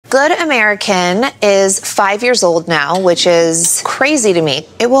Good American is 5 years old now, which is crazy to me.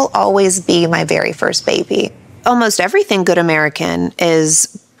 It will always be my very first baby. Almost everything Good American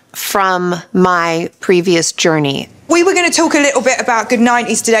is from my previous journey. We were going to talk a little bit about Good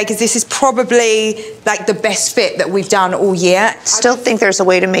 90s today because this is probably like the best fit that we've done all year. Still think there's a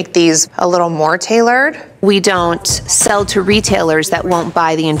way to make these a little more tailored. We don't sell to retailers that won't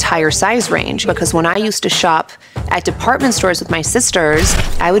buy the entire size range, because when I used to shop at department stores with my sisters,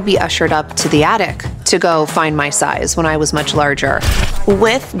 I would be ushered up to the attic to go find my size when I was much larger.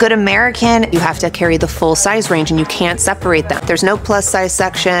 With Good American, you have to carry the full size range and you can't separate them. There's no plus size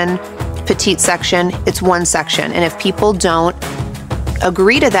section, petite section, it's one section. And if people don't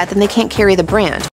agree to that, then they can't carry the brand.